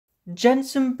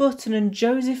Jenson Button and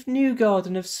Joseph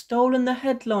Newgarden have stolen the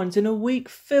headlines in a week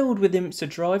filled with IMSA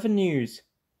driver news.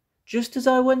 Just as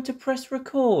I went to press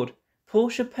record,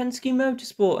 Porsche Penske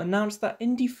Motorsport announced that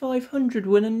Indy 500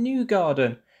 winner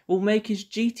Newgarden will make his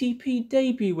GTP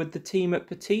debut with the team at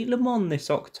PETIT Le Mans this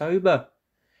October.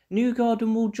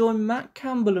 Newgarden will join Matt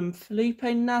Campbell and Felipe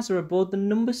Nasr aboard the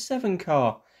number 7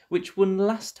 car, which won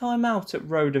last time out at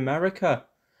Road America,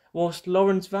 whilst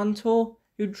Lawrence Vantor,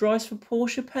 who drives for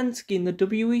Porsche Penske in the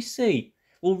WEC,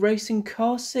 will race in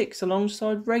car 6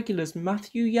 alongside regulars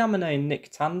Matthew Yamane and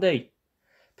Nick Tandy.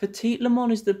 PETIT Le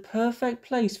Mans is the perfect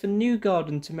place for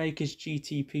Newgarden to make his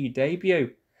GTP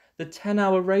debut. The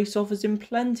 10-hour race offers him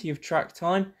plenty of track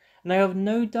time, and I have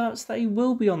no doubts that he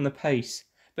will be on the pace.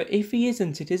 But if he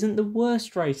isn't, it isn't the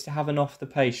worst race to have an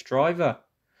off-the-pace driver.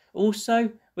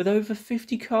 Also, with over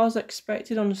 50 cars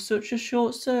expected on such a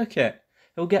short circuit,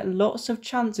 he'll get lots of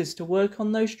chances to work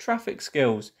on those traffic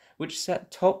skills which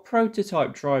set top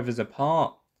prototype drivers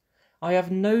apart. I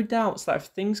have no doubts that if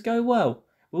things go well,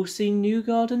 we'll see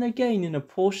Newgarden again in a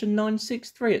Porsche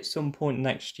 963 at some point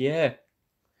next year.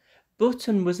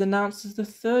 Button was announced as the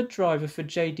third driver for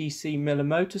JDC Miller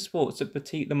Motorsports at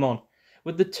PETIT Le Mans,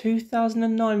 with the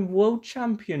 2009 world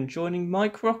champion joining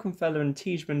Mike Rockenfeller and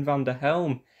Tijmen van der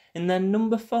Helm in their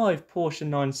number 5 Porsche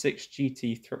 96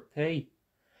 GT3.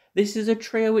 This is a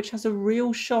trio which has a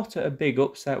real shot at a big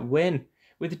upset win,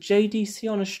 with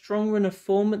JDC on a strong run of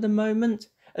form at the moment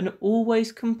and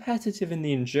always competitive in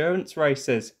the endurance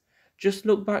races. Just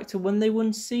look back to when they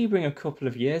won Sebring a couple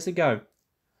of years ago.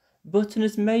 Button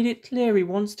has made it clear he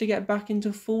wants to get back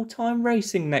into full-time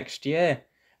racing next year,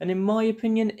 and in my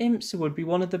opinion IMSA would be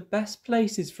one of the best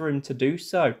places for him to do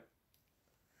so.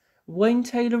 Wayne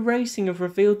Taylor Racing have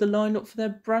revealed the lineup for their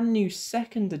brand new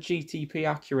second GTP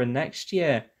Acura next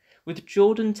year, with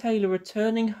Jordan Taylor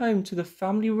returning home to the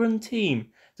family-run team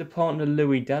to partner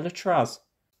Louis Delatraz.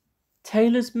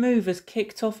 Taylor's move has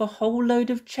kicked off a whole load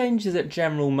of changes at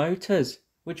General Motors,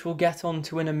 which we'll get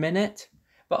onto in a minute,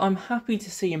 but I'm happy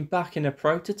to see him back in a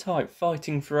prototype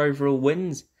fighting for overall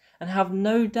wins, and have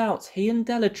no doubts he and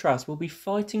Delatraz will be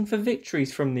fighting for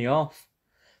victories from the off.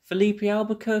 Felipe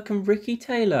Albuquerque and Ricky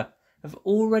Taylor have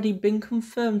already been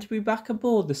confirmed to be back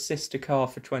aboard the sister car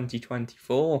for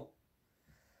 2024.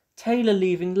 Taylor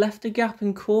leaving left a gap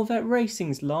in Corvette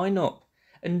Racing's lineup,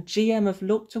 and GM have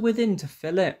looked to within to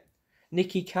fill it.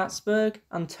 Nicky Katzberg,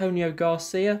 Antonio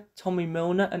Garcia, Tommy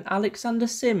Milner and Alexander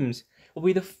Sims will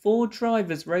be the 4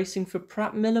 drivers racing for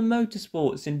Pratt Miller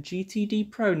Motorsports in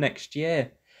GTD Pro next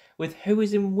year, with who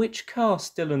is in which car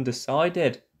still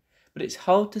undecided, but it's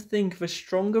hard to think of a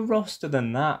stronger roster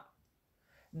than that.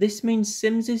 This means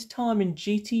Sims's time in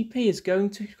GTP is going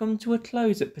to come to a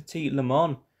close at PETIT Le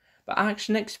Mans, but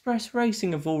Action Express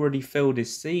Racing have already filled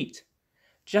his seat.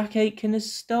 Jack Aitken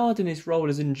has starred in his role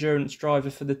as endurance driver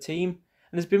for the team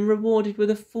and has been rewarded with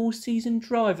a full season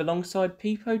drive alongside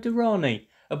Pipo Derani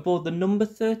aboard the number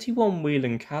 31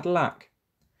 Whelen Cadillac.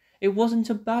 It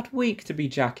wasn't a bad week to be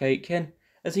Jack Aitken,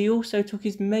 as he also took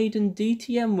his maiden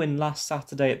DTM win last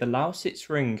Saturday at the Lausitz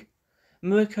Ring.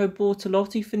 Mirko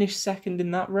Bortolotti finished second in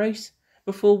that race,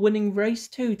 before winning race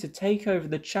 2 to take over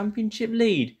the championship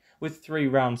lead with 3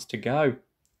 rounds to go.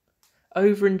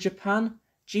 Over in Japan,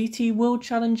 GT World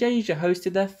Challenge Asia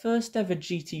hosted their first ever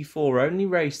GT4 only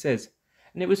races,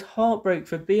 and it was heartbreak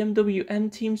for BMW M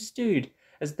Team Stud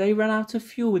as they ran out of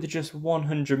fuel with just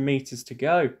 100 metres to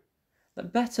go.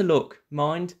 But better luck,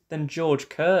 mind, than George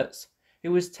Kurtz,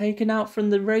 who was taken out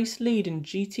from the race lead in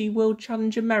GT World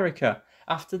Challenge America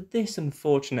after this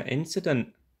unfortunate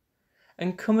incident.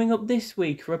 And coming up this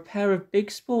week are a pair of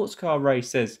big sports car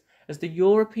races, as the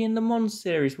European Le Mans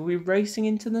Series will be racing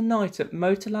into the night at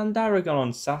Motorland Aragon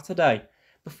on Saturday,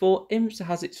 before IMSA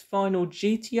has its final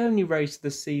GT-only race of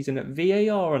the season at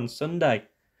VAR on Sunday.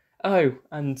 Oh,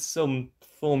 and some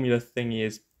Formula thingy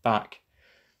is back.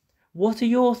 What are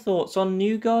your thoughts on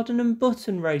Newgarden and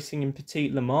Button racing in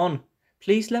PETIT Le Mans?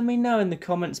 Please let me know in the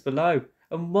comments below,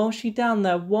 and whilst you're down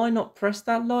there, why not press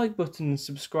that like button and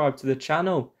subscribe to the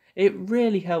channel? It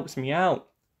really helps me out.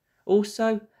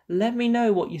 Also, let me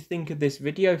know what you think of this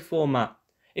video format.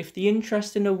 If the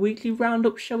interest in a weekly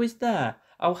roundup show is there,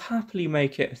 I'll happily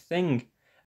make it a thing.